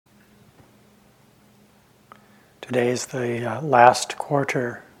Today is the last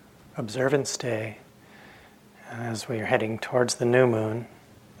quarter observance day as we are heading towards the new moon,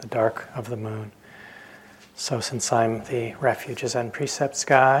 the dark of the moon. So since I'm the Refuges and Precepts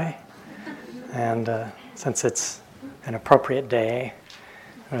guy, and since it's an appropriate day,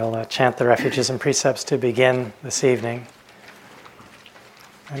 we'll chant the Refuges and Precepts to begin this evening.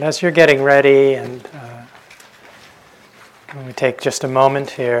 And as you're getting ready, and when we take just a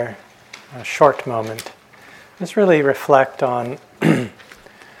moment here, a short moment, just really reflect on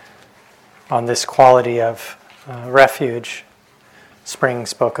on this quality of refuge Spring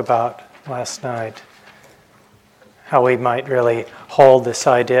spoke about last night. How we might really hold this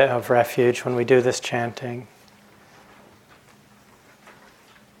idea of refuge when we do this chanting.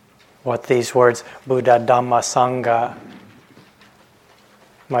 What these words, Buddha, Dhamma, Sangha,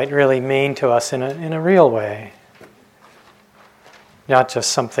 might really mean to us in a real way. Not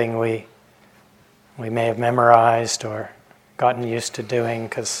just something we may have memorized or gotten used to doing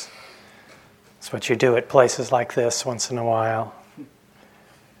because it's what you do at places like this once in a while.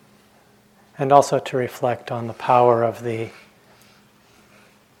 And also to reflect on the power of the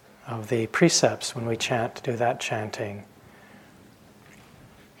precepts when we chant, do that chanting.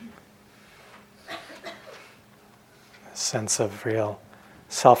 A sense of real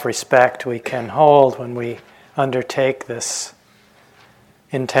self-respect we can hold when we undertake this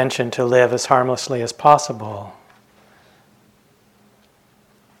intention to live as harmlessly as possible.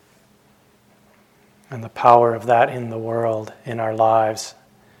 And the power of that in the world, in our lives.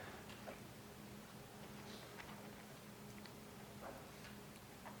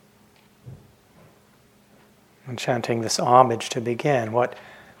 And chanting this homage to begin, what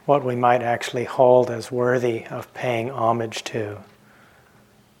we might actually hold as worthy of paying homage to.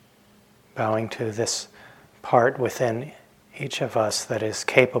 Bowing to this part within each of us that is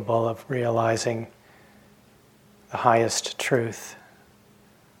capable of realizing the highest truth.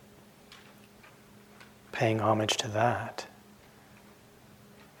 Paying homage to that.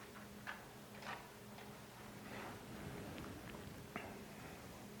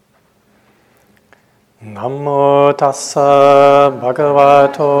 Namo tassa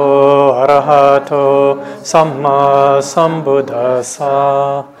bhagavato arahato samma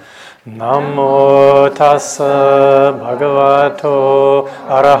sambuddhassa. Namo tassa bhagavato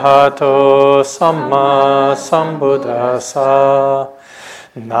arahato samma sambuddhassa.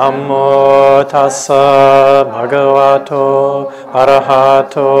 Namo tassa bhagavato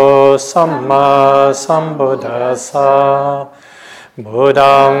arahato samma sambuddhassa.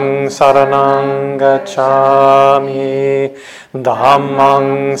 Buddhaṃ saranang gacchāmi,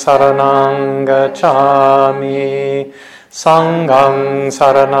 Dhammaṃ saranang gacchāmi, Sanghaṃ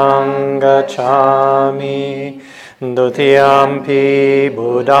saranang gacchāmi, Dutiyampi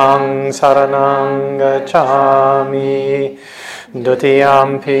Buddhaṃ saranang gacchāmi,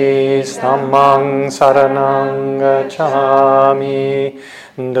 Dutiyampi Dhammāṃ saranang gacchāmi,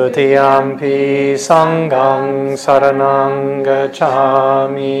 Dutiyampi Sanghaṃ saranang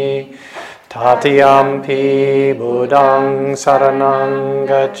gacchāmi, Tatiyampi Buddhaṃ saranang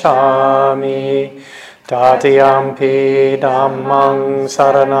gacchāmi, Tatiyampi Dhammāṃ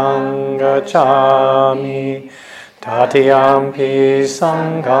saranang gacchāmi, Tatiyampi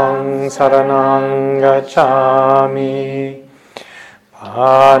Sanghaṃ saranang gacchāmi.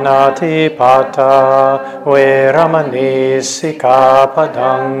 Anatipata veramani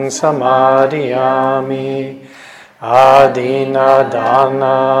sikkhapadang samadhiyami.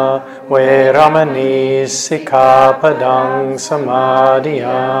 Adinadana veramani sikkhapadang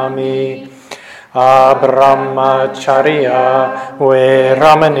samadhiyami. Abrahmacharya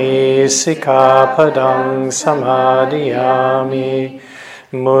veramani sikkhapadang samadhiyami.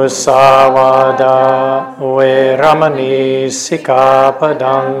 Musavada veramani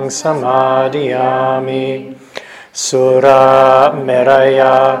sikkhapadang samadhiyami. Sura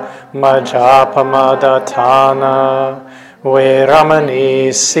meraya majapamadatana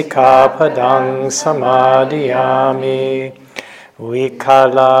veramani sikkhapadang samadhiyami.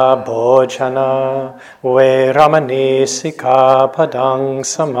 Vikala bhojana veramani sikkhapadang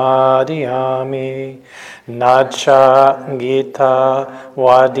samadhiyami. Nacha gita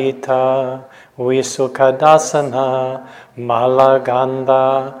vadita visukadasana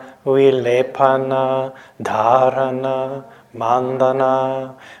malaganda vilepana dharana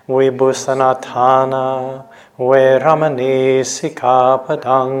mandana vibhusanatana veramani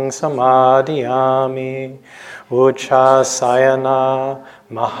sikkhapadang samadhiyami. Uchasayana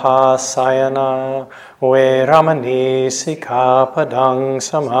mahasayana veramani sikkhapadang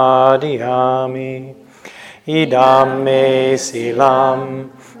samadhiyami. Idam me silam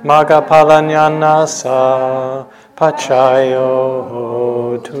Magapalanyana sa pachayo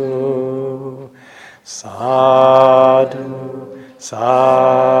hotu. Sadhu,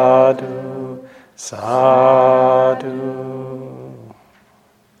 sadhu, sadhu.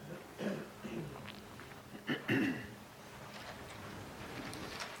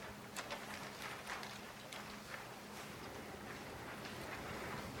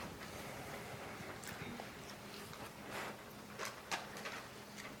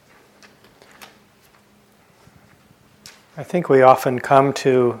 I think we often come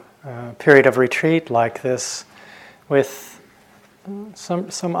to a period of retreat like this with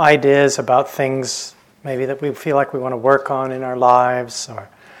some ideas about things maybe that we feel like we want to work on in our lives, or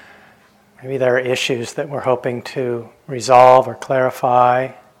maybe there are issues that we're hoping to resolve or clarify.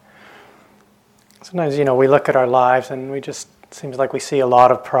 Sometimes, we look at our lives and it seems like we see a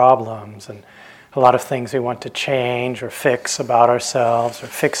lot of problems and a lot of things we want to change or fix about ourselves or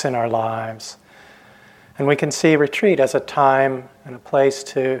fix in our lives. And we can see retreat as a time and a place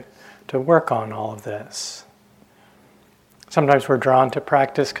to work on all of this. Sometimes we're drawn to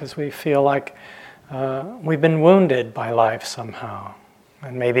practice because we feel like we've been wounded by life somehow.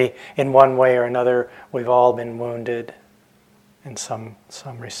 And maybe in one way or another, we've all been wounded in some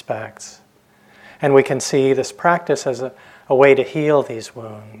respects. And we can see this practice as a way to heal these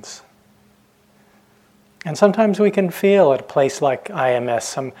wounds. And sometimes we can feel at a place like IMS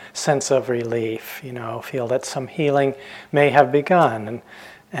some sense of relief, feel that some healing may have begun.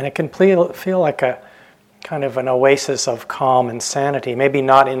 And it can feel like a kind of an oasis of calm and sanity. Maybe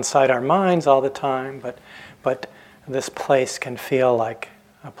not inside our minds all the time, but this place can feel like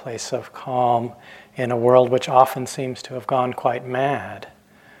a place of calm in a world which often seems to have gone quite mad.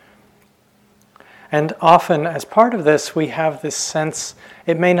 And often, as part of this, we have this sense,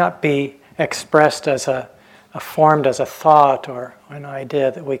 it may not be expressed as formed as a thought or an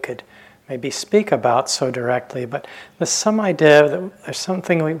idea that we could maybe speak about so directly, but there's some idea that there's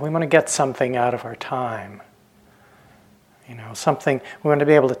something, we want to get something out of our time. Something, we want to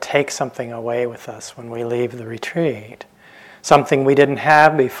be able to take something away with us when we leave the retreat. Something we didn't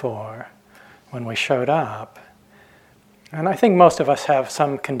have before when we showed up. And I think most of us have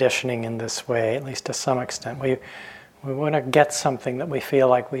some conditioning in this way, at least to some extent. We want to get something that we feel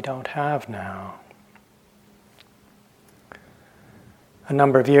like we don't have now. A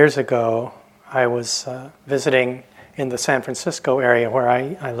number of years ago, I was visiting in the San Francisco area where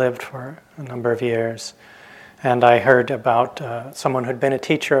I lived for a number of years. And I heard about someone who'd been a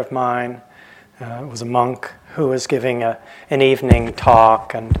teacher of mine. It was a monk who was giving an evening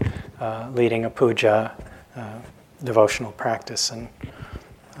talk and leading a puja, devotional practice, and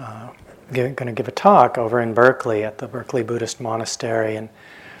going to give a talk over in Berkeley at the Berkeley Buddhist Monastery. And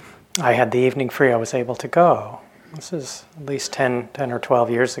I had the evening free. I was able to go. This is at least 10 or 12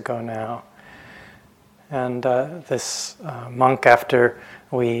 years ago now. And this monk, after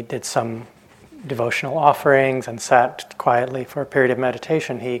we did some devotional offerings and sat quietly for a period of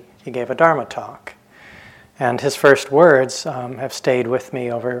meditation, he gave a Dharma talk. And his first words have stayed with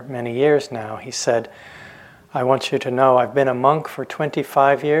me over many years now. He said, "I want you to know I've been a monk for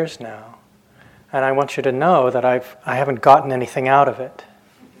 25 years now, and I want you to know that I haven't gotten anything out of it."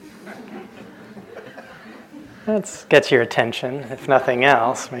 That gets your attention, if nothing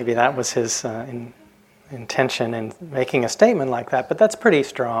else. Maybe that was his intention in making a statement like that, but that's pretty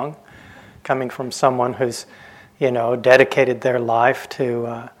strong, coming from someone who's, dedicated their life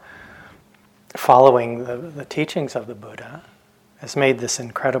to following the teachings of the Buddha, has made this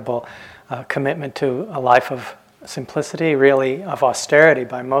incredible commitment to a life of simplicity, really of austerity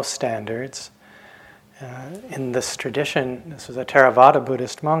by most standards. In this tradition, this was a Theravada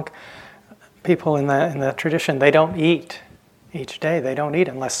Buddhist monk, people in the tradition, they don't eat each day. They don't eat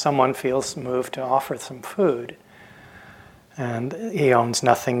unless someone feels moved to offer some food. And he owns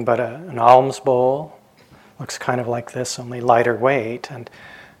nothing but an alms bowl, looks kind of like this, only lighter weight, and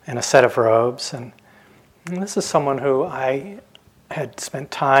a set of robes. And this is someone who I had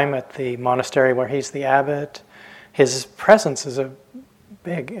spent time at the monastery where he's the abbot. His presence is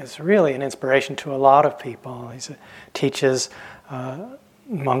really an inspiration to a lot of people. He teaches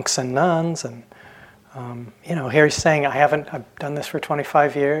monks and nuns, and here he's saying, I've done this for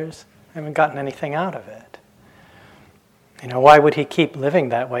 25 years, I haven't gotten anything out of it. Why would he keep living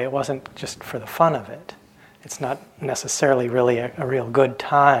that way? It wasn't just for the fun of it. It's not necessarily really a real good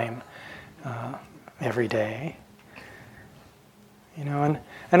time every day.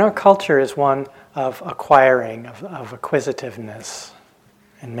 And our culture is one of acquiring, of acquisitiveness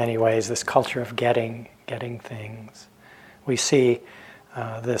in many ways, this culture of getting things. We see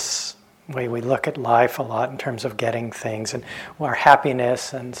this way we look at life a lot in terms of getting things, and our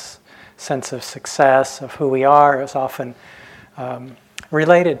happiness and sense of success, of who we are, is often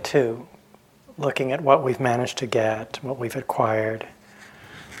related to looking at what we've managed to get, what we've acquired.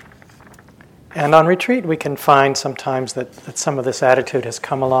 And on retreat, we can find sometimes that some of this attitude has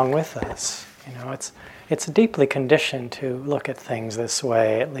come along with us. It's deeply conditioned to look at things this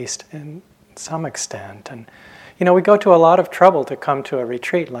way, at least in some extent. And we go to a lot of trouble to come to a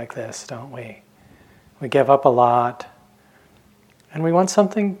retreat like this, don't we? We give up a lot, and we want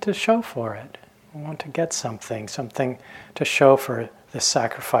something to show for it. We want to get something to show for this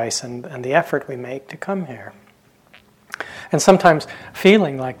sacrifice and the effort we make to come here. And sometimes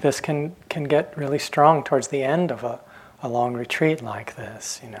feeling like this can get really strong towards the end of a long retreat like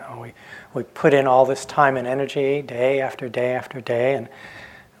this. We put in all this time and energy, day after day after day, and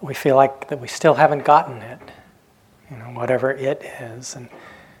we feel like that we still haven't gotten it, whatever it is. And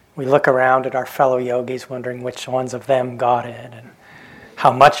we look around at our fellow yogis wondering which ones of them got it, and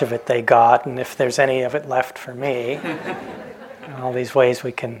how much of it they got, and if there's any of it left for me. And all these ways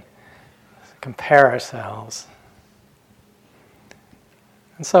we can compare ourselves.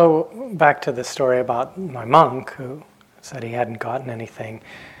 And so, back to the story about my monk who said he hadn't gotten anything.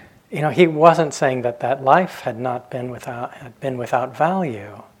 He wasn't saying that life had been without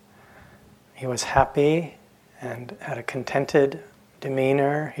value. He was happy and had a contented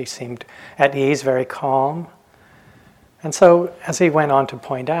demeanor. He seemed at ease, very calm. And so, as he went on to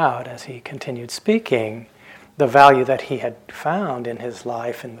point out, as he continued speaking, the value that he had found in his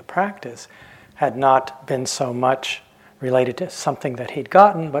life, in the practice, had not been so much related to something that he'd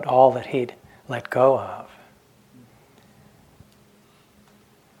gotten, but all that he'd let go of.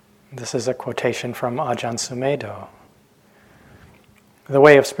 This is a quotation from Ajahn Sumedho. The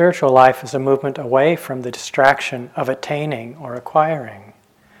way of spiritual life is a movement away from the distraction of attaining or acquiring.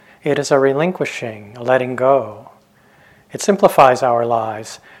 It is a relinquishing, a letting go. It simplifies our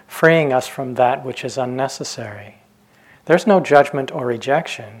lives, freeing us from that which is unnecessary. There's no judgment or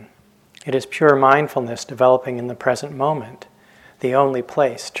rejection. It is pure mindfulness developing in the present moment, the only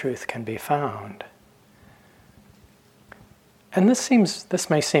place truth can be found. And this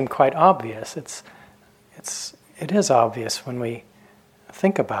may seem quite obvious. It is obvious when we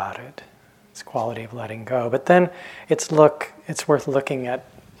think about it. This quality of letting go. But then it's worth looking at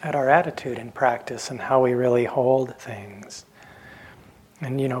our attitude in practice and how we really hold things.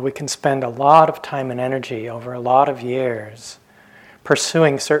 And we can spend a lot of time and energy over a lot of years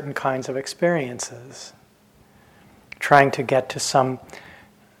pursuing certain kinds of experiences, trying to get to some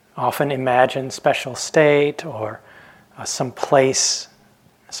often imagined special state or some place,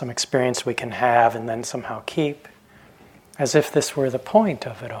 some experience we can have and then somehow keep, as if this were the point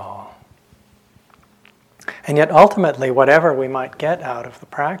of it all. And yet ultimately, whatever we might get out of the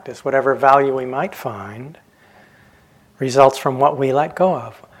practice, whatever value we might find, results from what we let go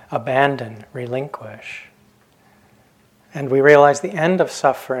of, abandon, relinquish. And we realize the end of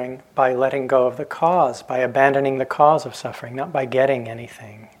suffering by letting go of the cause, by abandoning the cause of suffering, not by getting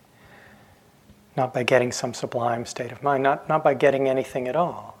anything, not by getting some sublime state of mind, not by getting anything at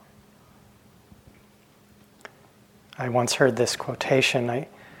all. I once heard this quotation.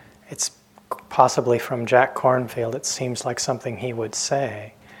 It's possibly from Jack Kornfield. It seems like something he would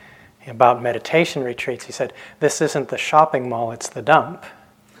say. About meditation retreats, he said, "This isn't the shopping mall, it's the dump."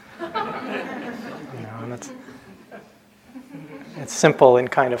 And it's simple and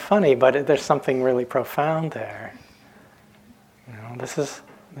kind of funny, but there's something really profound there. This is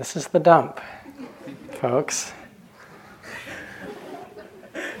the dump, folks.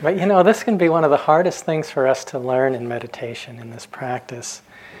 But this can be one of the hardest things for us to learn in meditation, in this practice,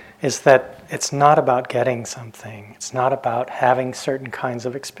 is that it's not about getting something. It's not about having certain kinds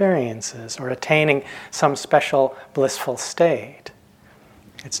of experiences or attaining some special blissful state.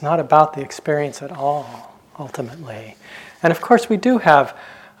 It's not about the experience at all, ultimately. And of course, we do have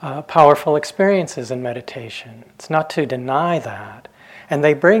powerful experiences in meditation. It's not to deny that. And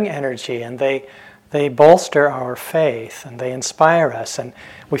they bring energy, and they bolster our faith, and they inspire us, and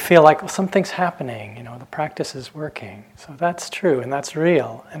we feel like something's happening, the practice is working. So that's true, and that's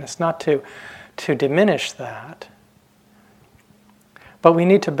real, and it's not to diminish that. But we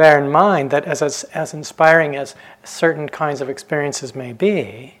need to bear in mind that as inspiring as certain kinds of experiences may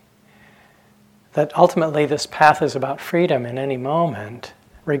be, that ultimately this path is about freedom in any moment,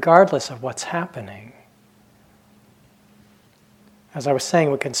 regardless of what's happening. As I was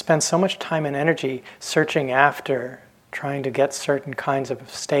saying, we can spend so much time and energy searching after, trying to get certain kinds of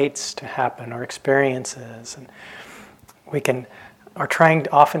states to happen or experiences. And we are trying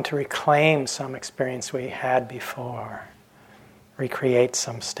often to reclaim some experience we had before, recreate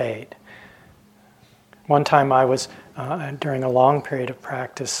some state. One time I was during a long period of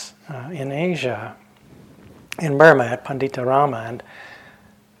practice in Asia, in Burma at Panditarama. And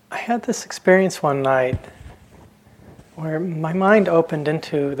I had this experience one night where my mind opened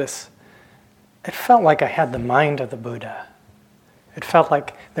into this. It felt like I had the mind of the Buddha. It felt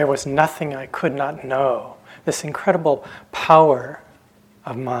like there was nothing I could not know. This incredible power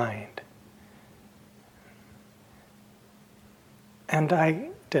of mind. And I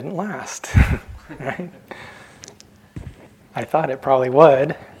didn't last. Right? I thought it probably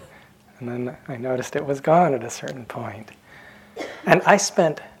would. And then I noticed it was gone at a certain point. And I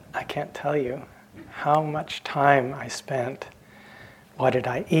can't tell you how much time I spent. What did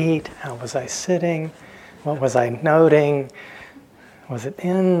I eat? How was I sitting? What was I noting? Was it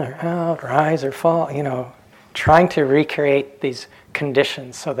in or out, rise or fall? Trying to recreate these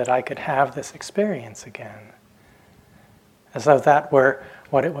conditions so that I could have this experience again. As though that were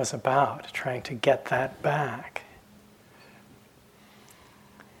what it was about, trying to get that back.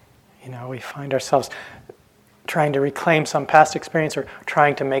 We find ourselves trying to reclaim some past experience or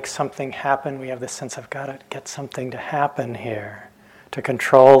trying to make something happen. We have this sense of, got to get something to happen here, to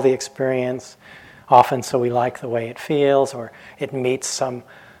control the experience, often so we like the way it feels or it meets some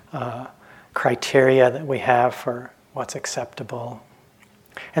criteria that we have for what's acceptable.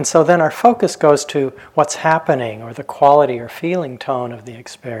 And so then our focus goes to what's happening or the quality or feeling tone of the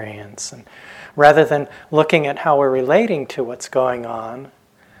experience. And rather than looking at how we're relating to what's going on,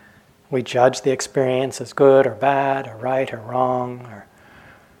 we judge the experience as good or bad or right or wrong, or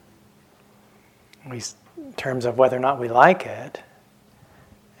in terms of whether or not we like it,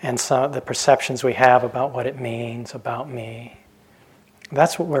 and so the perceptions we have about what it means about me.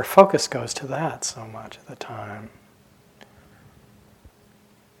 That's where focus goes to that so much of the time.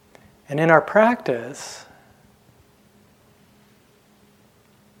 And in our practice,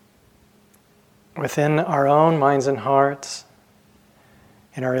 within our own minds and hearts,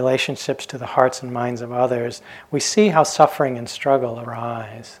 in our relationships to the hearts and minds of others, we see how suffering and struggle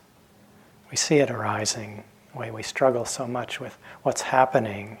arise. We see it arising, the way we struggle so much with what's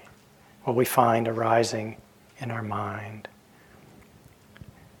happening, what we find arising in our mind.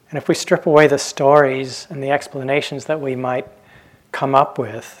 And if we strip away the stories and the explanations that we might come up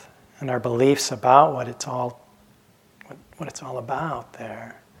with and our beliefs about what it's all about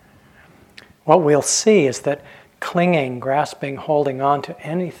there, what we'll see is that clinging, grasping, holding on to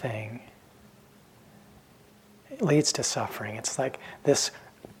anything leads to suffering. It's like this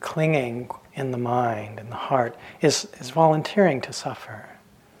clinging in the mind and the heart is volunteering to suffer.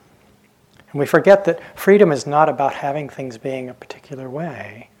 And we forget that freedom is not about having things being a particular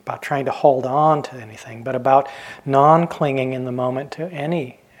way, about trying to hold on to anything, but about non-clinging in the moment to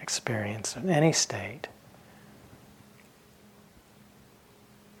any experience, in any state.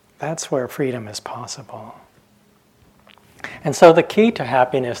 That's where freedom is possible. And so the key to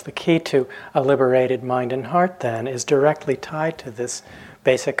happiness, the key to a liberated mind and heart then, is directly tied to this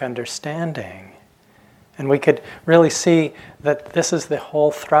basic understanding. And we could really see that this is the whole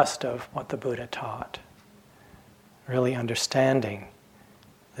thrust of what the Buddha taught. Really understanding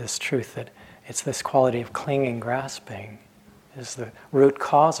this truth that it's this quality of clinging, grasping, is the root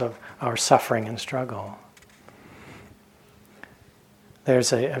cause of our suffering and struggle.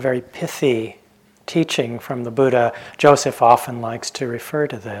 There's a very pithy teaching from the Buddha. Joseph often likes to refer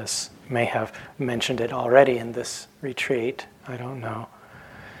to this. May have mentioned it already in this retreat. I don't know.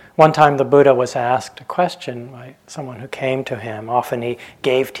 One time the Buddha was asked a question by someone who came to him. Often he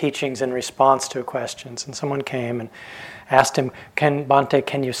gave teachings in response to questions. And someone came and asked him, Bhante,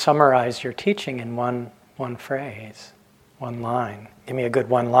 can you summarize your teaching in one phrase, one line? Give me a good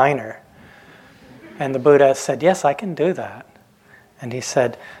one-liner. And the Buddha said, yes, I can do that. And he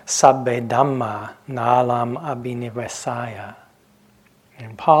said, Sabbe Dhamma Nalam Abhinivesaya.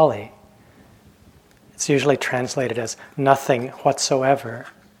 In Pali, it's usually translated as nothing whatsoever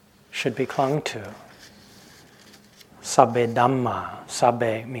should be clung to. Sabbe Dhamma.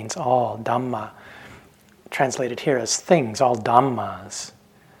 Sabbe means all. Dhamma, translated here as things, all Dhammas.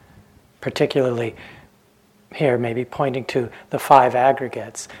 Particularly here, maybe pointing to the 5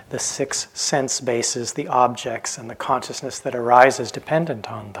 aggregates, the 6 sense bases, the objects, and the consciousness that arises dependent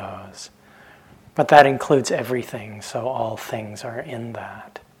on those. But that includes everything, so all things are in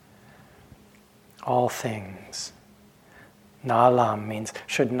that. All things. Nalam means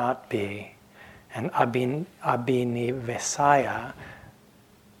should not be, and abhinivesaya,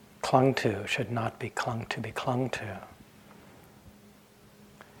 clung to, should not be clung to.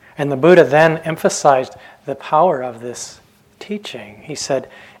 And the Buddha then emphasized the power of this teaching. He said,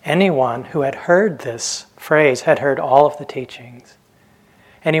 anyone who had heard this phrase had heard all of the teachings.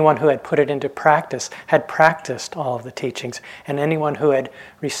 Anyone who had put it into practice had practiced all of the teachings, and anyone who had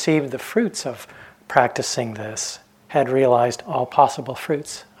received the fruits of practicing this had realized all possible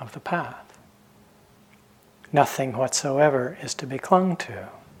fruits of the path. Nothing whatsoever is to be clung to.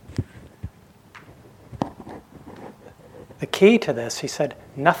 The key to this, he said,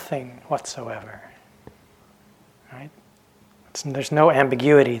 nothing whatsoever. Right? There's no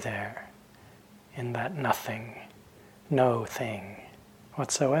ambiguity there in that nothing, no thing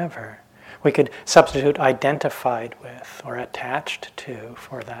whatsoever. We could substitute identified with or attached to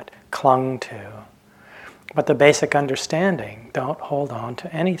for that clung to. But the basic understanding, don't hold on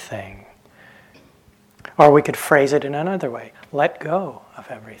to anything. Or we could phrase it in another way, let go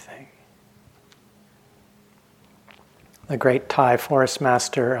of everything. The great Thai forest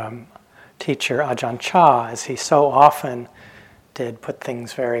master teacher Ajahn Chah, as he so often did, put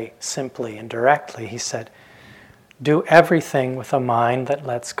things very simply and directly. He said, do everything with a mind that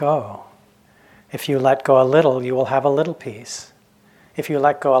lets go. If you let go a little, you will have a little peace. If you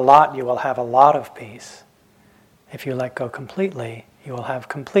let go a lot, you will have a lot of peace. If you let go completely, you will have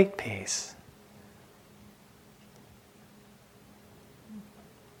complete peace.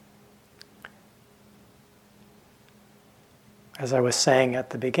 As I was saying at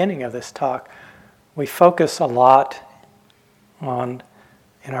the beginning of this talk, we focus a lot on,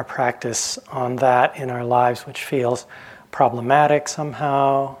 in our practice, on that in our lives which feels problematic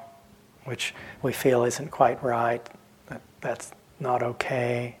somehow, which we feel isn't quite right, that's not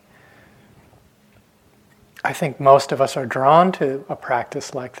okay. I think most of us are drawn to a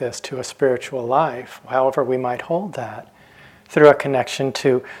practice like this, to a spiritual life, however we might hold that, through a connection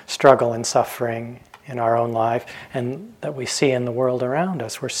to struggle and suffering in our own life and that we see in the world around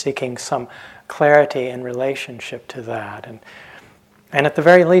us. We're seeking some clarity in relationship to that. And at the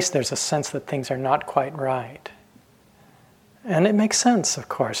very least, there's a sense that things are not quite right. And it makes sense, of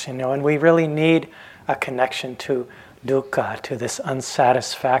course, and we really need a connection to dukkha, to this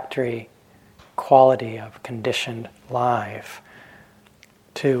unsatisfactory quality of conditioned life.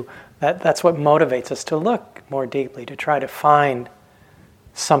 That's what motivates us to look more deeply, to try to find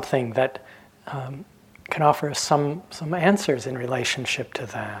something that can offer us some answers in relationship to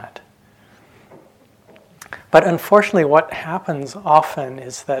that. But unfortunately, what happens often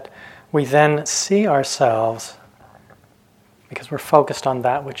is that we then see ourselves, because we're focused on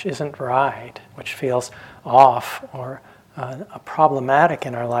that which isn't right, which feels off or problematic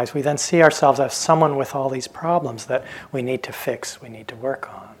in our lives, we then see ourselves as someone with all these problems that we need to fix, we need to work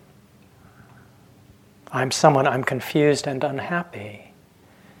on. I'm confused and unhappy.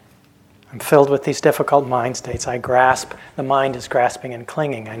 I'm filled with these difficult mind states. The mind is grasping and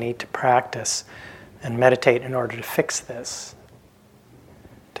clinging. I need to practice and meditate in order to fix this,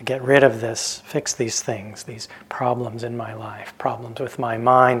 to get rid of this, fix these things, these problems in my life, problems with my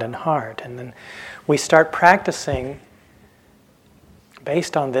mind and heart. And then we start practicing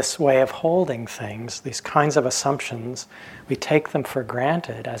based on this way of holding things, these kinds of assumptions. We take them for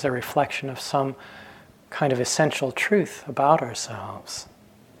granted as a reflection of some kind of essential truth about ourselves.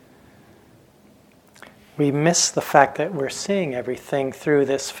 We miss the fact that we're seeing everything through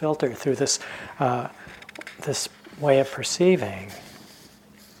this filter, through this way of perceiving.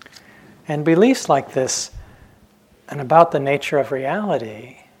 And beliefs like this, and about the nature of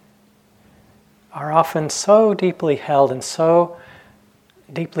reality, are often so deeply held and so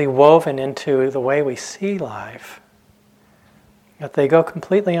deeply woven into the way we see life that they go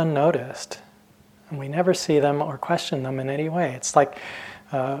completely unnoticed. And we never see them or question them in any way. It's like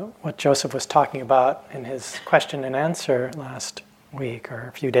what Joseph was talking about in his question and answer last week or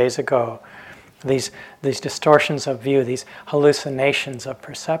a few days ago. These distortions of view, these hallucinations of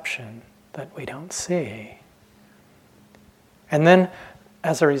perception that we don't see. And then,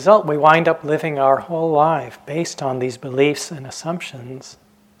 as a result, we wind up living our whole life based on these beliefs and assumptions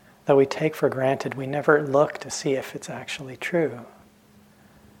that we take for granted. We never look to see if it's actually true.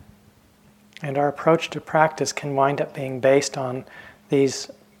 And our approach to practice can wind up being based on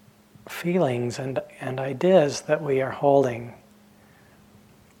these feelings and ideas that we are holding.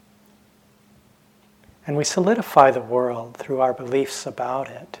 And we solidify the world through our beliefs about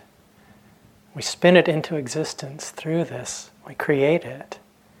it. We spin it into existence through this. We create it.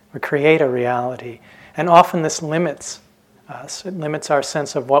 We create a reality. And often this limits us. It limits our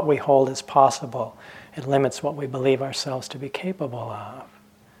sense of what we hold as possible. It limits what we believe ourselves to be capable of.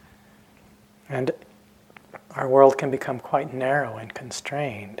 And our world can become quite narrow and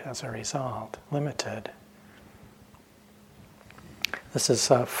constrained as a result, limited. This is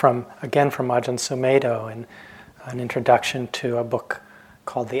from Ajahn Sumedho in an introduction to a book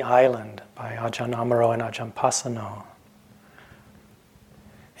called The Island by Ajahn Amaro and Ajahn Pasano.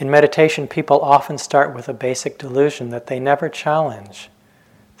 In meditation, people often start with a basic delusion that they never challenge.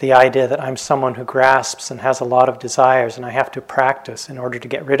 The idea that I'm someone who grasps and has a lot of desires and I have to practice in order to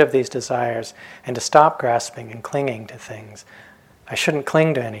get rid of these desires and to stop grasping and clinging to things. I shouldn't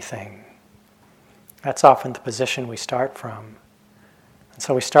cling to anything. That's often the position we start from. And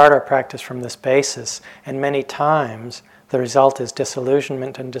so we start our practice from this basis, and many times the result is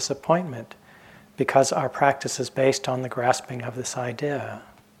disillusionment and disappointment because our practice is based on the grasping of this idea.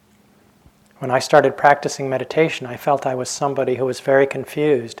 When I started practicing meditation, I felt I was somebody who was very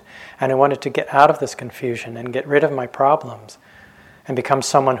confused, and I wanted to get out of this confusion and get rid of my problems and become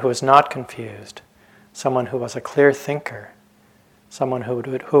someone who was not confused, someone who was a clear thinker, someone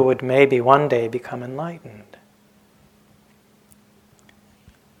who would maybe one day become enlightened.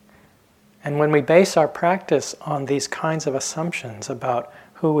 And when we base our practice on these kinds of assumptions about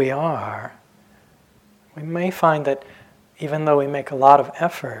who we are, we may find that even though we make a lot of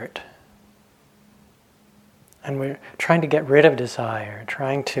effort, and we're trying to get rid of desire,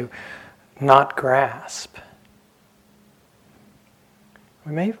 trying to not grasp,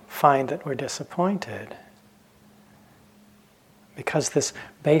 we may find that we're disappointed because this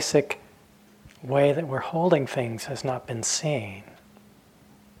basic way that we're holding things has not been seen.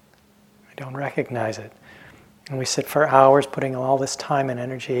 We don't recognize it. And we sit for hours putting all this time and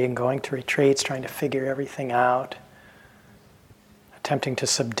energy and going to retreats, trying to figure everything out, attempting to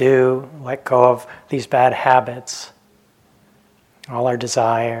subdue, let go of these bad habits, all our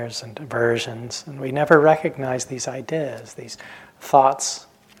desires and aversions, and we never recognize these ideas, these thoughts,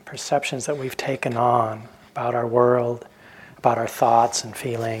 perceptions that we've taken on about our world, about our thoughts and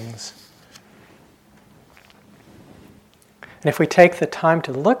feelings. And if we take the time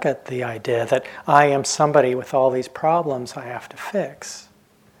to look at the idea that I am somebody with all these problems I have to fix,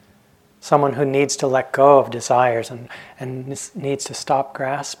 someone who needs to let go of desires and needs to stop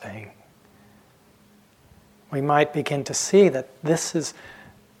grasping, we might begin to see that this is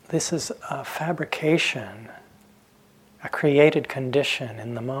a fabrication, a created condition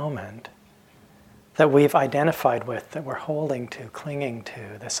in the moment that we've identified with, that we're holding to, clinging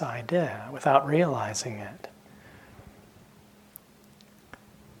to this idea without realizing it.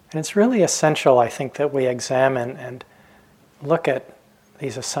 And it's really essential, I think, that we examine and look at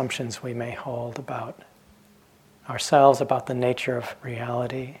these assumptions we may hold about ourselves, about the nature of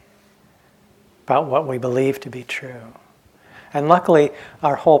reality, about what we believe to be true. And luckily,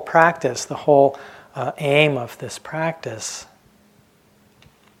 our whole practice, the whole aim of this practice,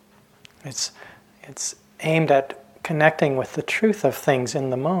 it's aimed at connecting with the truth of things in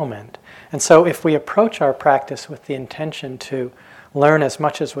the moment. And so if we approach our practice with the intention to learn as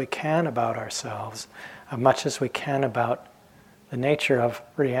much as we can about ourselves, as much as we can about the nature of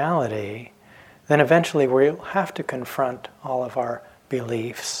reality, then eventually we'll have to confront all of our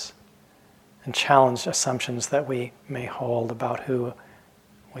beliefs and challenge assumptions that we may hold about who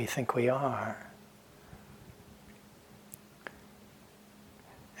we think we are.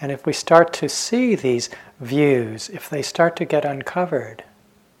 And if we start to see these views, if they start to get uncovered,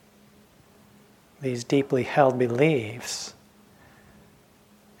 these deeply held beliefs,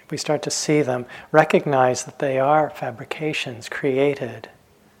 we start to see them, recognize that they are fabrications created,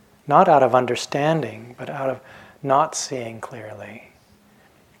 not out of understanding, but out of not seeing clearly.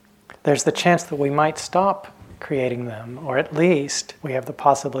 There's the chance that we might stop creating them, or at least we have the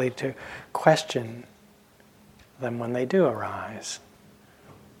possibility to question them when they do arise.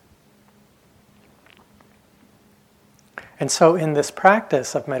 And so in this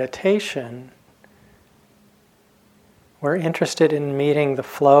practice of meditation, we're interested in meeting the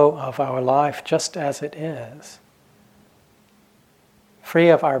flow of our life just as it is, free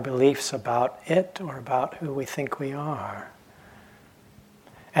of our beliefs about it or about who we think we are.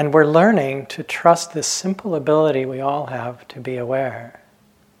 And we're learning to trust this simple ability we all have to be aware.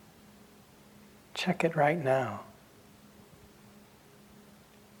 Check it right now.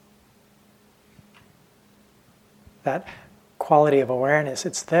 That quality of awareness,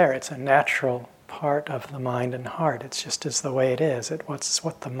 it's there, it's a natural part of the mind and heart. It's just as the way it is. It's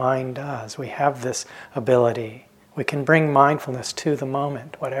what the mind does. We have this ability. We can bring mindfulness to the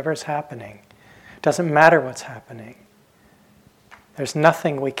moment, whatever's happening. It doesn't matter what's happening. There's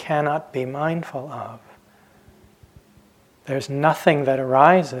nothing we cannot be mindful of. There's nothing that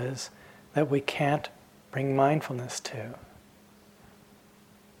arises that we can't bring mindfulness to.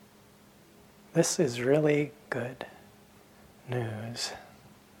 This is really good news.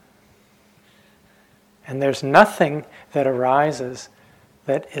 And there's nothing that arises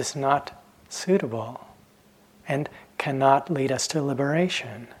that is not suitable and cannot lead us to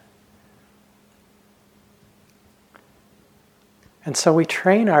liberation. And so we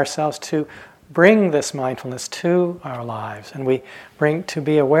train ourselves to bring this mindfulness to our lives, and we bring to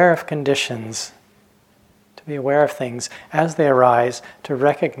be aware of conditions, to be aware of things as they arise, to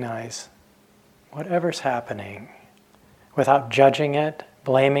recognize whatever's happening without judging it,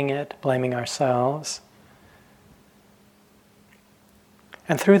 blaming ourselves.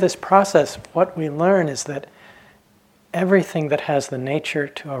 And through this process, what we learn is that everything that has the nature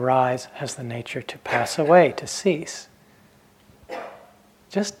to arise has the nature to pass away, to cease.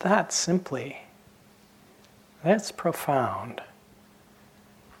 Just that simply. That's profound.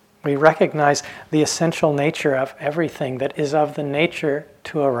 We recognize the essential nature of everything that is of the nature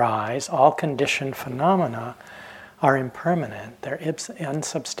to arise. All conditioned phenomena are impermanent. They're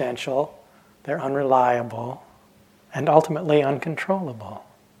unsubstantial, they're unreliable, and ultimately uncontrollable.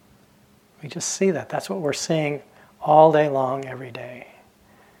 We just see that. That's what we're seeing all day long, every day.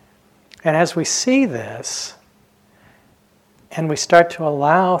 And as we see this, and we start to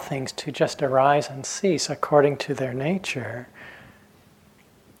allow things to just arise and cease according to their nature,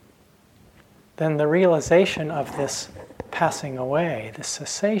 then the realization of this passing away, this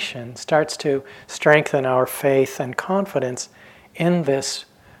cessation, starts to strengthen our faith and confidence in this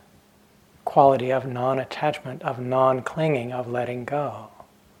quality of non-attachment, of non-clinging, of letting go.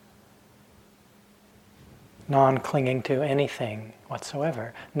 Non-clinging to anything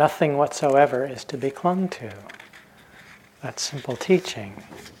whatsoever. Nothing whatsoever is to be clung to. That's simple teaching.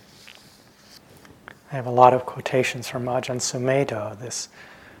 I have a lot of quotations from Ajahn Sumedho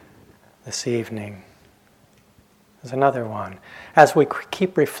this evening. There's another one. As we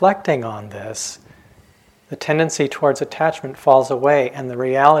keep reflecting on this, the tendency towards attachment falls away, and the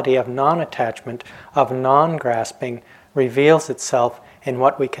reality of non-attachment, of non-grasping, reveals itself in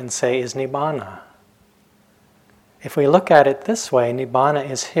what we can say is Nibbana. If we look at it this way, Nibbana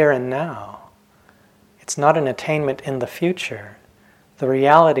is here and now. It's not an attainment in the future. The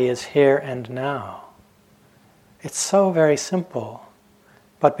reality is here and now. It's so very simple,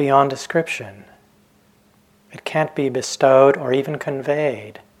 but beyond description. It can't be bestowed or even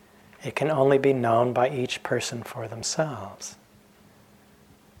conveyed. It can only be known by each person for themselves.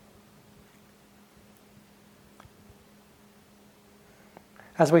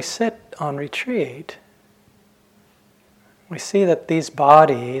 As we sit on retreat, we see that these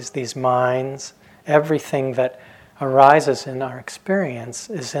bodies, these minds, everything that arises in our experience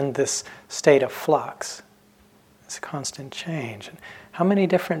is in this state of flux, this constant change. And how many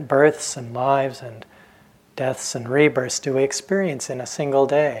different births and lives and deaths and rebirths do we experience in a single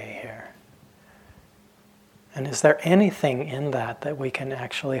day here? And is there anything in that we can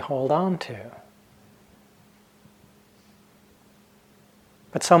actually hold on to?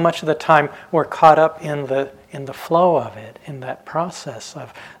 But so much of the time we're caught up in the flow of it, in that process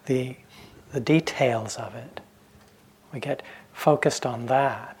of the details of it. We get focused on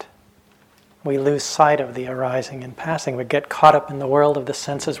that. We lose sight of the arising and passing. We get caught up in the world of the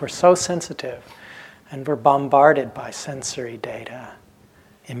senses. We're so sensitive, and we're bombarded by sensory data,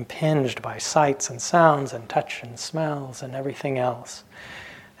 impinged by sights and sounds and touch and smells and everything else.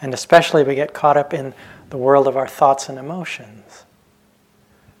 And especially we get caught up in the world of our thoughts and emotions.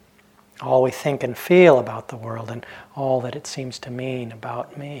 All we think and feel about the world and all that it seems to mean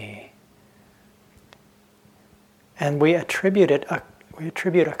about me. And we attribute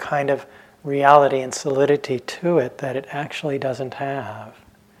a kind of reality and solidity to it that it actually doesn't have.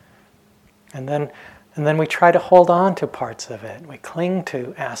 And then we try to hold on to parts of it. We cling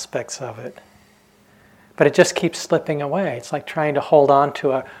to aspects of it. But it just keeps slipping away. It's like trying to hold on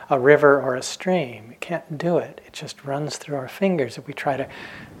to a river or a stream. You can't do it. It just runs through our fingers. If you try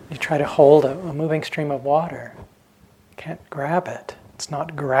to hold a moving stream of water, you can't grab it. It's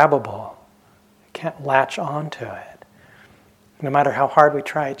not grabbable. You can't latch onto it. No matter how hard we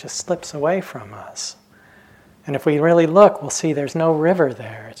try, it just slips away from us. And if we really look, we'll see there's no river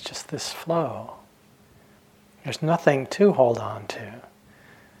there. It's just this flow. There's nothing to hold on to.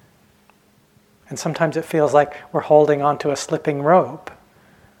 And sometimes it feels like we're holding onto a slipping rope.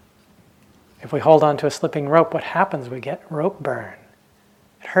 If we hold onto a slipping rope, what happens? We get rope burn.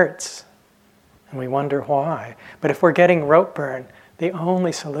 It hurts. And we wonder why. But if we're getting rope burn, the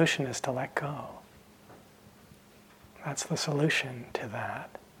only solution is to let go. That's the solution to that.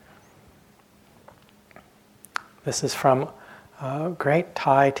 This is from a great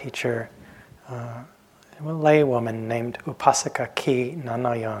Thai teacher, a laywoman named Upasaka Ki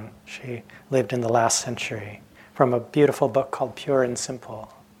Nanayan. She lived in the last century, from a beautiful book called Pure and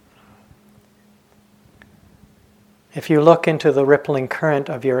Simple. If you look into the rippling current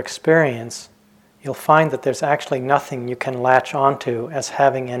of your experience, you'll find that there's actually nothing you can latch onto as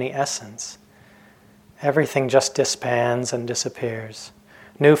having any essence. everything just disbands and disappears.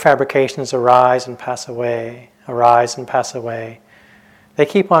 New fabrications arise and pass away, arise and pass away. They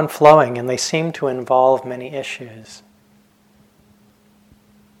keep on flowing and they seem to involve many issues.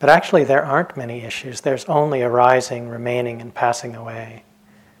 But actually there aren't many issues. There's only arising, remaining, and passing away.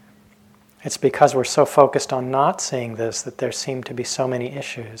 It's because we're so focused on not seeing this that there seem to be so many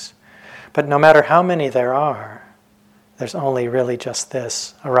issues. But no matter how many there are, there's only really just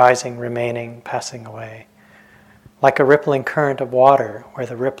this, arising, remaining, passing away. Like a rippling current of water where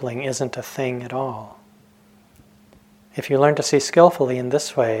the rippling isn't a thing at all. If you learn to see skillfully in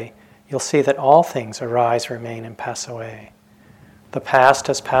this way, you'll see that all things arise, remain, and pass away. The past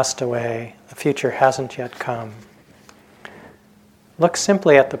has passed away, the future hasn't yet come. Look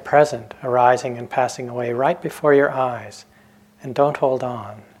simply at the present, arising and passing away right before your eyes, and don't hold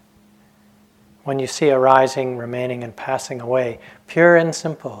on. When you see arising, remaining, and passing away, pure and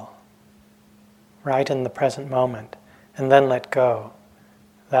simple, right in the present moment, and then let go,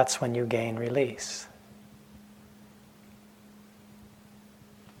 that's when you gain release.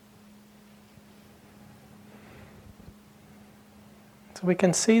 So we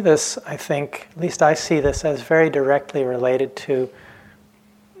can see this, I think, at least I see this as very directly related to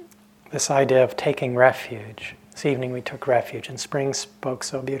this idea of taking refuge. This evening we took refuge, and Spring spoke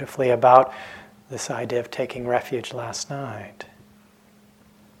so beautifully about this idea of taking refuge last night.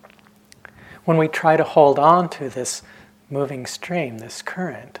 When we try to hold on to this moving stream, this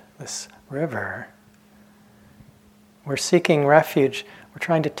current, this river, we're seeking refuge. We're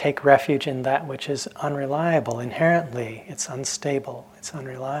trying to take refuge in that which is unreliable. Inherently, it's unstable, it's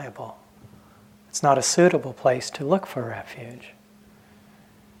unreliable. It's not a suitable place to look for refuge.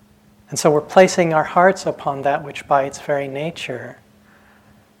 And so we're placing our hearts upon that which by its very nature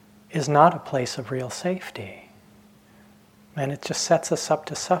is not a place of real safety. And it just sets us up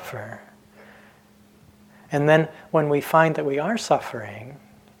to suffer. And then when we find that we are suffering,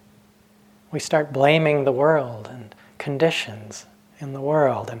 we start blaming the world and conditions in the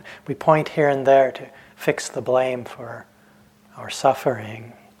world, and we point here and there to fix the blame for our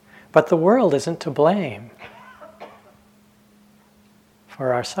suffering. But the world isn't to blame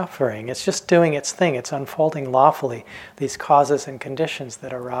for our suffering. It's just doing its thing. It's unfolding lawfully these causes and conditions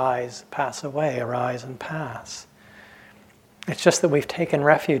that arise, pass away, arise and pass. It's just that we've taken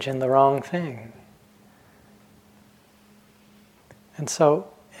refuge in the wrong thing. And so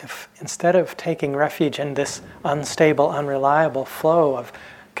if instead of taking refuge in this unstable, unreliable flow of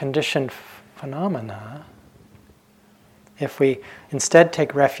conditioned phenomena, if we instead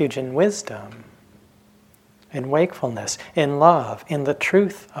take refuge in wisdom, in wakefulness, in love, in the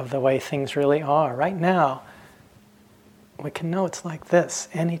truth of the way things really are, right now, we can know it's like this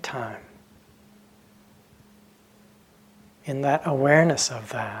anytime. In that awareness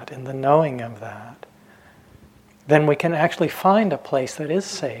of that, in the knowing of that, then we can actually find a place that is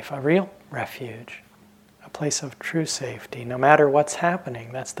safe, a real refuge, a place of true safety, no matter what's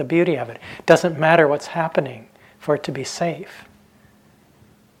happening. That's the beauty of it. It doesn't matter what's happening for it to be safe.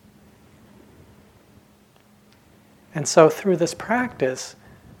 And so through this practice,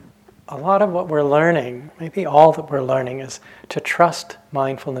 a lot of what we're learning, maybe all that we're learning, is to trust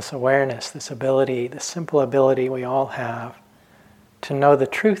mindfulness awareness, this ability, this simple ability we all have, to know the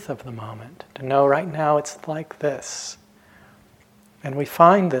truth of the moment, to know right now it's like this. And we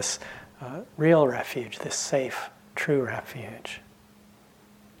find this real refuge, this safe, true refuge.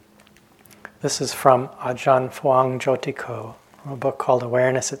 This is from Ajahn Fuang Jotiko, from a book called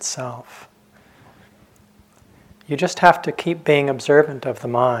Awareness Itself. You just have to keep being observant of the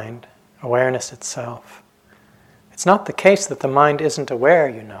mind, awareness itself. It's not the case that the mind isn't aware,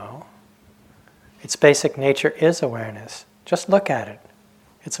 you know. Its basic nature is awareness. Just look at it.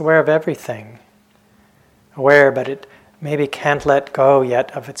 It's aware of everything. Aware, but it maybe can't let go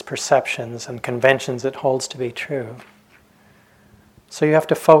yet of its perceptions and conventions it holds to be true. So you have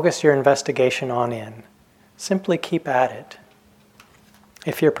to focus your investigation on in. Simply keep at it.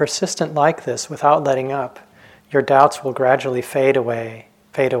 If you're persistent like this without letting up, your doubts will gradually fade away,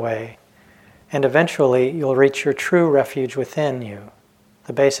 and eventually you'll reach your true refuge within you,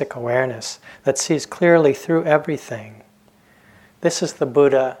 the basic awareness that sees clearly through everything. This is the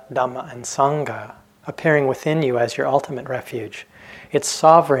Buddha, Dhamma, and Sangha appearing within you as your ultimate refuge. It's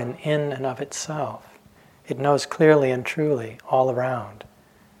sovereign in and of itself. It knows clearly and truly all around.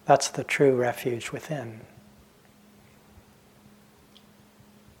 That's the true refuge within.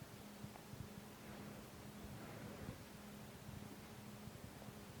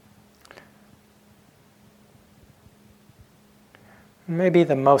 Maybe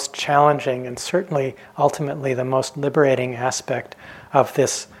the most challenging and certainly ultimately the most liberating aspect of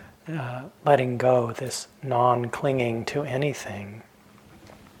this letting go, this non-clinging to anything,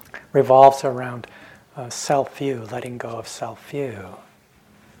 revolves around self-view, letting go of self-view.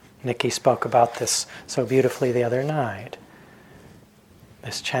 Nikki spoke about this so beautifully the other night.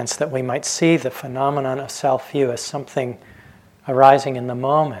 This chance that we might see the phenomenon of self-view as something arising in the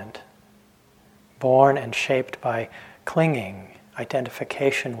moment, born and shaped by clinging,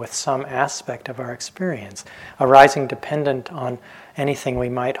 identification with some aspect of our experience, arising dependent on anything we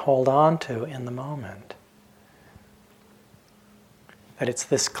might hold on to in the moment. That it's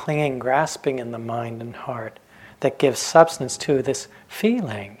this clinging, grasping in the mind and heart that gives substance to this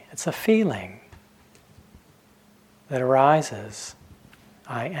feeling. It's a feeling that arises,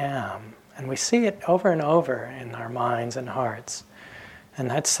 I am. And we see it over and over in our minds and hearts. And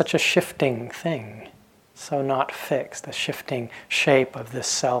that's such a shifting thing, so not fixed, a shifting shape of this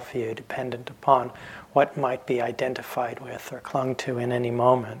self-view dependent upon what might be identified with or clung to in any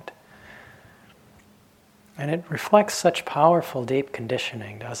moment. And it reflects such powerful, deep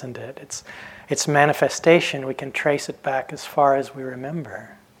conditioning, doesn't it? Its manifestation, we can trace it back as far as we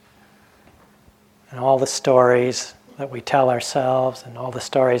remember. And all the stories that we tell ourselves and all the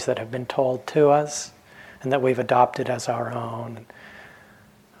stories that have been told to us and that we've adopted as our own.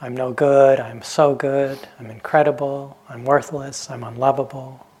 I'm no good, I'm so good, I'm incredible, I'm worthless, I'm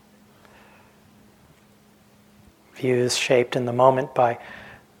unlovable. Views shaped in the moment by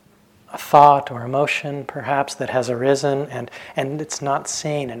a thought or emotion, perhaps, that has arisen and it's not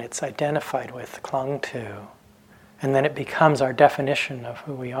seen and it's identified with, clung to. And then it becomes our definition of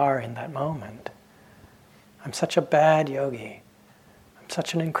who we are in that moment. I'm such a bad yogi. I'm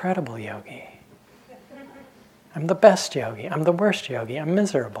such an incredible yogi. I'm the best yogi. I'm the worst yogi. I'm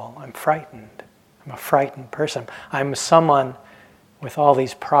miserable. I'm frightened. I'm a frightened person. I'm someone with all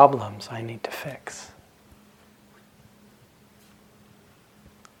these problems I need to fix.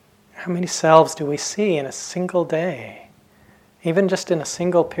 How many selves do we see in a single day? Even just in a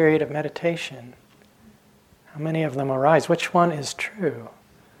single period of meditation. How many of them arise? Which one is true?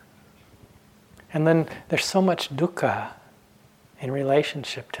 And then there's so much dukkha in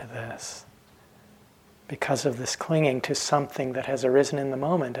relationship to this because of this clinging to something that has arisen in the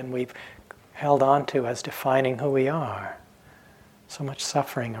moment and we've held on to as defining who we are. So much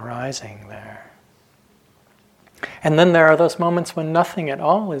suffering arising there. And then there are those moments when nothing at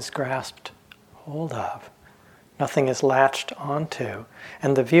all is grasped hold of. Nothing is latched onto.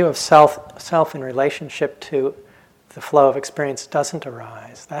 And the view of self in relationship to the flow of experience doesn't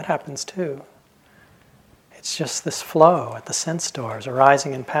arise. That happens too. It's just this flow at the sense doors,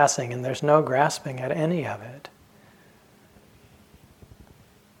 arising and passing, and there's no grasping at any of it.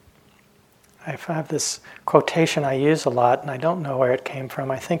 I have this quotation I use a lot, and I don't know where it came from.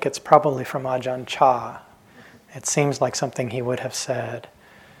 I think it's probably from Ajahn Chah. It seems like something he would have said,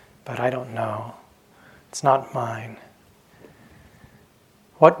 but I don't know. It's not mine.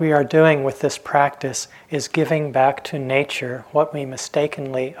 What we are doing with this practice is giving back to nature what we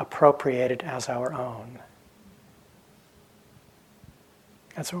mistakenly appropriated as our own.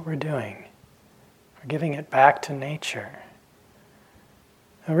 That's what we're doing. We're giving it back to nature.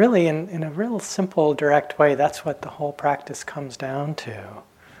 And really, in a real simple, direct way, that's what the whole practice comes down to.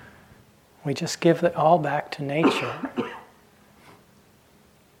 We just give it all back to nature.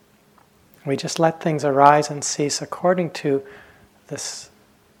 We just let things arise and cease according to this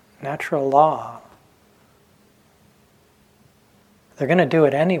natural law. They're going to do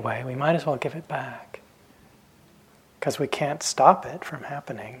it anyway. We might as well give it back. Because we can't stop it from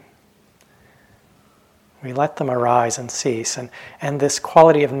happening. We let them arise and cease. And this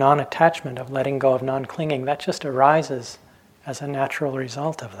quality of non-attachment, of letting go, of non-clinging, that just arises as a natural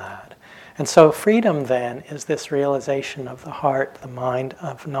result of that. And so freedom then is this realization of the heart, the mind,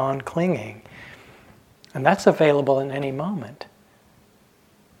 of non-clinging. And that's available in any moment.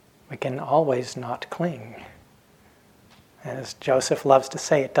 We can always not cling. And as Joseph loves to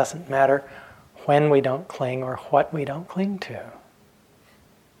say, it doesn't matter when we don't cling or what we don't cling to.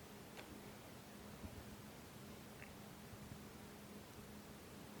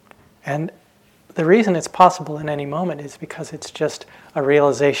 And the reason it's possible in any moment is because it's just a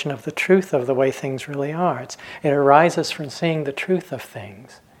realization of the truth of the way things really are. It arises from seeing the truth of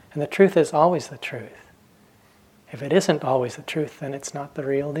things. And the truth is always the truth. If it isn't always the truth, then it's not the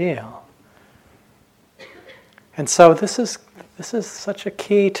real deal. And so this is such a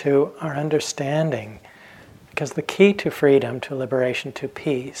key to our understanding, because the key to freedom, to liberation, to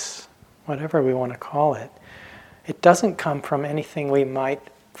peace, whatever we want to call it, it doesn't come from anything we might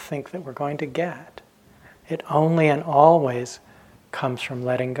think that we're going to get. It only and always comes from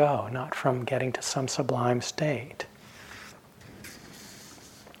letting go, not from getting to some sublime state.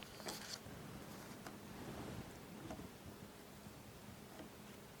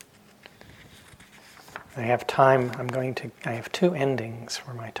 I have time, I have two endings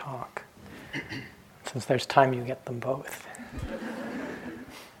for my talk. Since there's time, you get them both.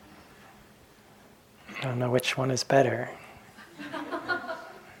 I don't know which one is better.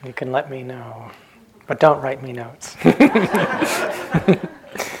 You can let me know. But don't write me notes.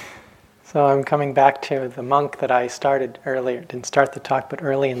 So I'm coming back to the monk that I started earlier. Didn't start the talk, but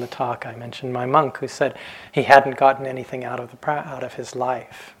early in the talk I mentioned my monk who said he hadn't gotten anything out of his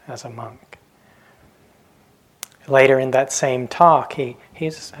life as a monk. Later in that same talk,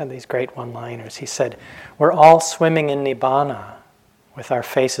 he's had these great one-liners. He said, "We're all swimming in Nibbana with our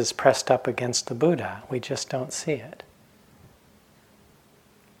faces pressed up against the Buddha. We just don't see it."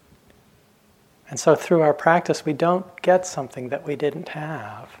 And so through our practice, we don't get something that we didn't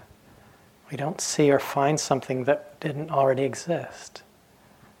have. We don't see or find something that didn't already exist.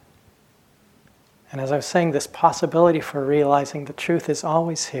 And as I was saying, this possibility for realizing the truth is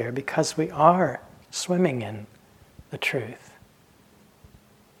always here because we are swimming in the truth.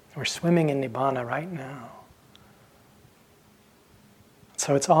 We're swimming in Nibbana right now.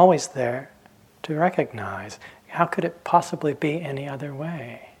 So it's always there to recognize. How could it possibly be any other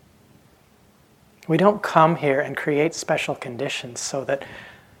way? We don't come here and create special conditions so that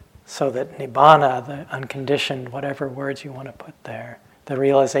Nibbana, the unconditioned, whatever words you want to put there, the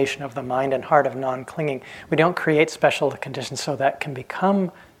realization of the mind and heart of non-clinging, we don't create special conditions so that can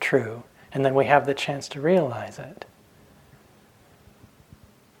become true, and then we have the chance to realize it.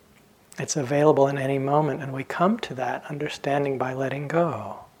 It's available in any moment, and we come to that understanding by letting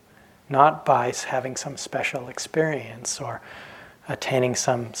go, not by having some special experience or attaining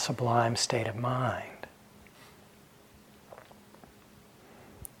some sublime state of mind.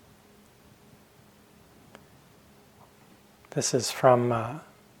 This is from a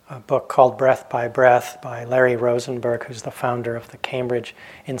book called Breath by Breath by Larry Rosenberg, who's the founder of the Cambridge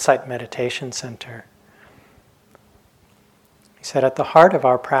Insight Meditation Center. He said, "At the heart of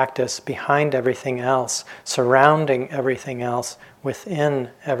our practice, behind everything else, surrounding everything else,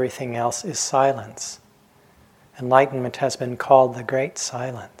 within everything else is silence. Enlightenment has been called the great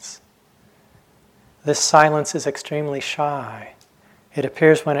silence. This silence is extremely shy. It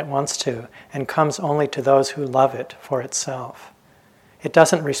appears when it wants to, and comes only to those who love it for itself. It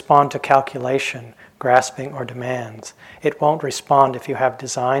doesn't respond to calculation, grasping, or demands. It won't respond if you have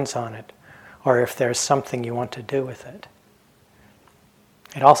designs on it, or if there's something you want to do with it.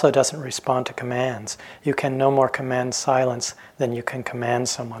 It also doesn't respond to commands. You can no more command silence than you can command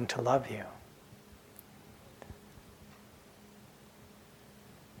someone to love you."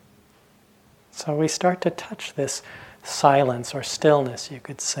 So we start to touch this silence or stillness, you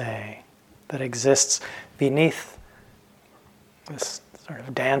could say, that exists beneath this sort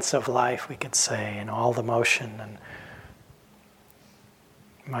of dance of life, we could say, and all the motion, and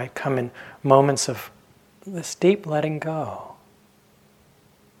might come in moments of this deep letting go.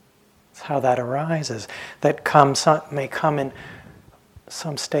 It's how that arises. That may come in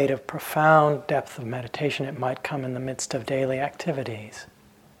some state of profound depth of meditation. It might come in the midst of daily activities.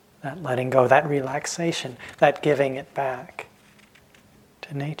 That letting go, that relaxation, that giving it back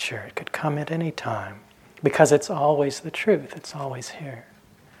to nature. It could come at any time because it's always the truth. It's always here.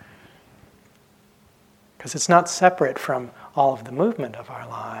 Because it's not separate from all of the movement of our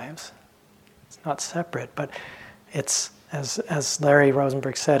lives. It's not separate, but it's, as Larry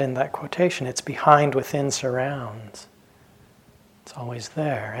Rosenberg said in that quotation, it's behind, within, surrounds. It's always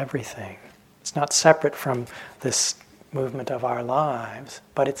there, everything. It's not separate from this movement of our lives,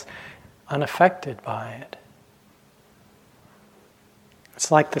 but it's unaffected by it. It's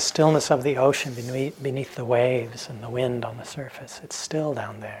like the stillness of the ocean beneath the waves and the wind on the surface. It's still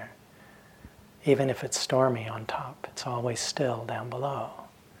down there. Even if it's stormy on top, it's always still down below.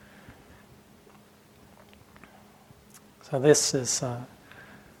 So this is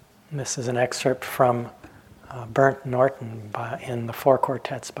an excerpt from Burnt Norton in the Four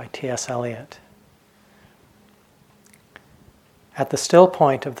Quartets by T.S. Eliot. At the still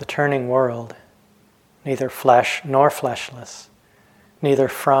point of the turning world, neither flesh nor fleshless, neither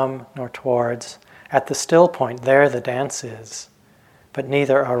from nor towards, at the still point there the dance is, but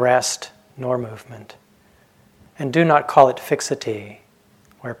neither arrest nor movement. And do not call it fixity,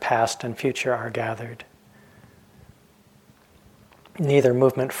 where past and future are gathered. Neither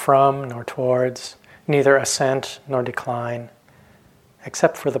movement from nor towards, neither ascent nor decline.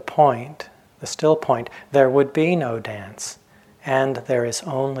 Except for the point, the still point, there would be no dance, and there is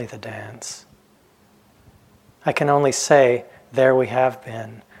only the dance. I can only say, there we have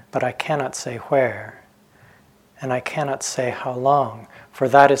been, but I cannot say where. And I cannot say how long, for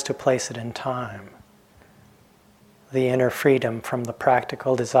that is to place it in time. The inner freedom from the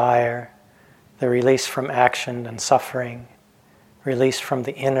practical desire, the release from action and suffering, release from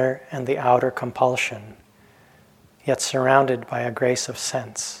the inner and the outer compulsion, yet surrounded by a grace of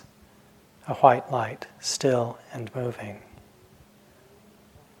sense, a white light, still and moving.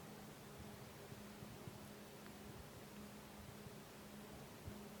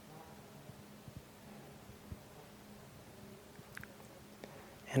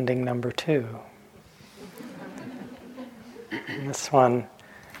 Ending number 2. This one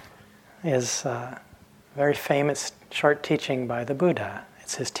is a very famous short teaching by the Buddha.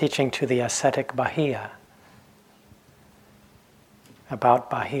 It's his teaching to the ascetic Bahiya,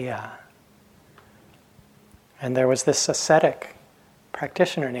 about Bahiya. And there was this ascetic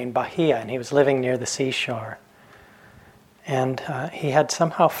practitioner named Bahiya, and he was living near the seashore. And he had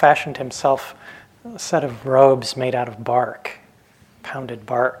somehow fashioned himself a set of robes made out of bark, pounded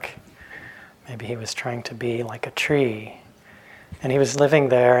bark. Maybe he was trying to be like a tree. And he was living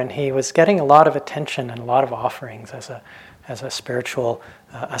there, and he was getting a lot of attention and a lot of offerings as a spiritual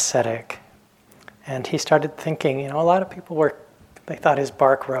ascetic. And he started thinking, a lot of people they thought his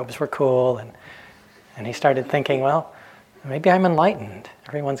bark robes were cool, and he started thinking, well, maybe I'm enlightened.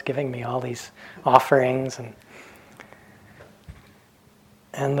 Everyone's giving me all these offerings.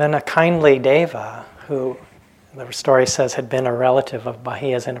 And then a kindly deva, who the story says had been a relative of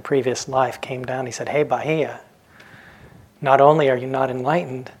Bahiya's in a previous life, came down. He said, "Hey, Bahiya, not only are you not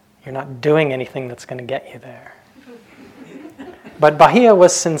enlightened, you're not doing anything that's going to get you there." But Bahiya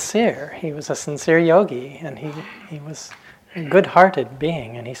was sincere. He was a sincere yogi, and he was a good-hearted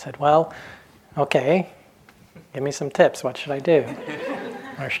being. And he said, "Well, okay, give me some tips. What should I do?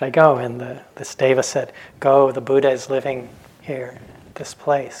 Where should I go?" And this deva said, "Go, the Buddha is living here, at this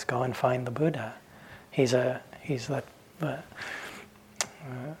place. Go and find the Buddha. He's a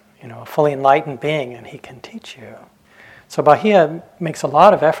fully enlightened being, and he can teach you." So Bahiya makes a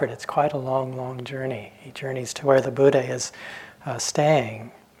lot of effort. It's quite a long, long journey. He journeys to where the Buddha is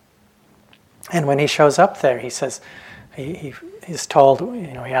staying. And when he shows up there, he says, he's told, he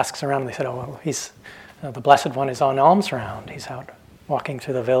asks around, and they said, "Oh, well, the Blessed One is on alms round. He's out walking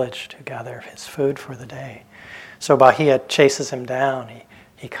through the village to gather his food for the day." So Bahiya chases him down.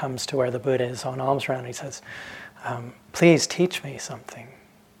 He comes to where the Buddha is on alms round. He says, "Please teach me something.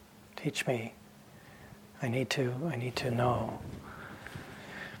 Teach me. I need to know."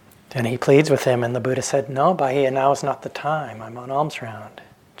 And he pleads with him, and the Buddha said, "No, Bahiya, now is not the time. I'm on alms round.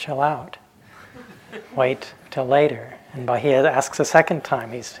 Chill out. Wait till later." And Bahiya asks a second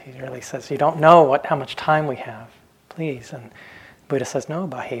time. He really says, "You don't know how much time we have. Please." And Buddha says, "No,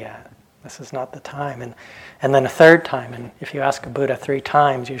 Bahiya, this is not the time." And then a third time. And if you ask a Buddha 3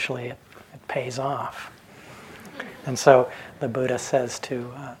 times, usually it pays off. And so the Buddha says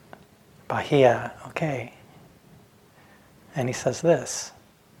to Bahiya, "Okay." And he says this,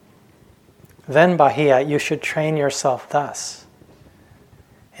 "Then, Bahiya, you should train yourself thus.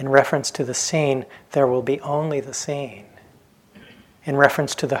 In reference to the seen, there will be only the seen. In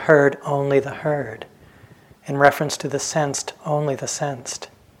reference to the heard, only the heard. In reference to the sensed, only the sensed.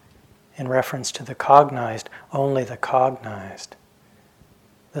 In reference to the cognized, only the cognized.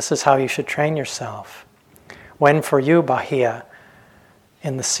 This is how you should train yourself. When for you, Bahiya,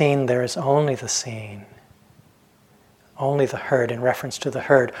 in the seen there is only the seen, only the heard in reference to the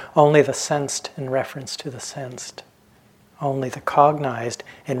heard, only the sensed in reference to the sensed, only the cognized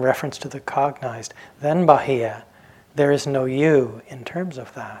in reference to the cognized, then, Bahiya, there is no you in terms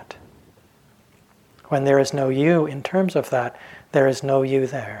of that. When there is no you in terms of that, there is no you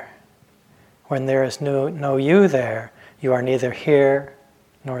there. When there is no you there, you are neither here,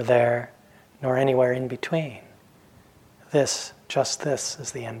 nor there, nor anywhere in between. This, just this,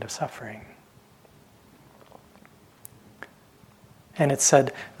 is the end of suffering." And it's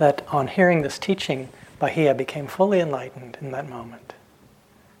said that on hearing this teaching, Bahiya became fully enlightened in that moment.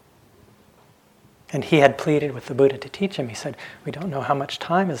 And he had pleaded with the Buddha to teach him. He said, "We don't know how much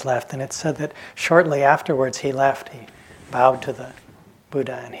time is left." And it's said that shortly afterwards he left. He bowed to the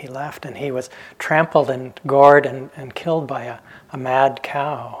Buddha and he left. And he was trampled and gored and killed by a mad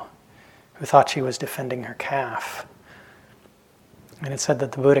cow who thought she was defending her calf. And it said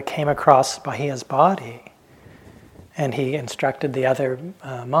that the Buddha came across Bahiya's body, and he instructed the other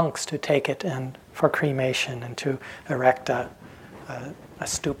monks to take it and for cremation and to erect a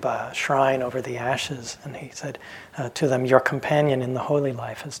stupa, a shrine over the ashes. And he said to them, "Your companion in the holy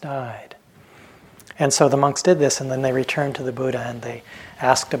life has died." And so the monks did this, and then they returned to the Buddha and they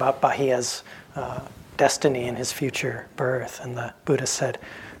asked about Bahiya's destiny and his future birth. And the Buddha said,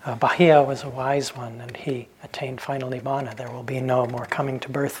 "Bahiya was a wise one, and he attained final nibbana. There will be no more coming to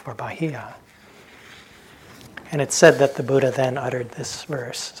birth for Bahiya." And it's said that the Buddha then uttered this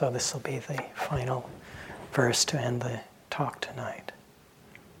verse, so this will be the final verse to end the talk tonight.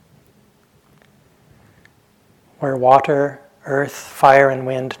 Where water, earth, fire, and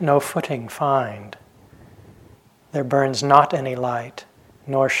wind no footing find, there burns not any light,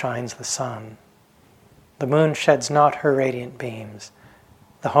 nor shines the sun. The moon sheds not her radiant beams.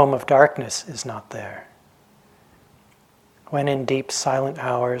 The home of darkness is not there. When in deep silent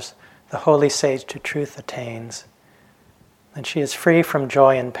hours the holy sage to truth attains, then she is free from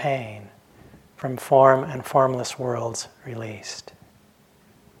joy and pain, from form and formless worlds released.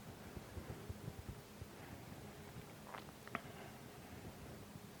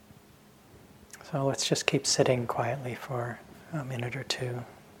 So let's just keep sitting quietly for a minute or two.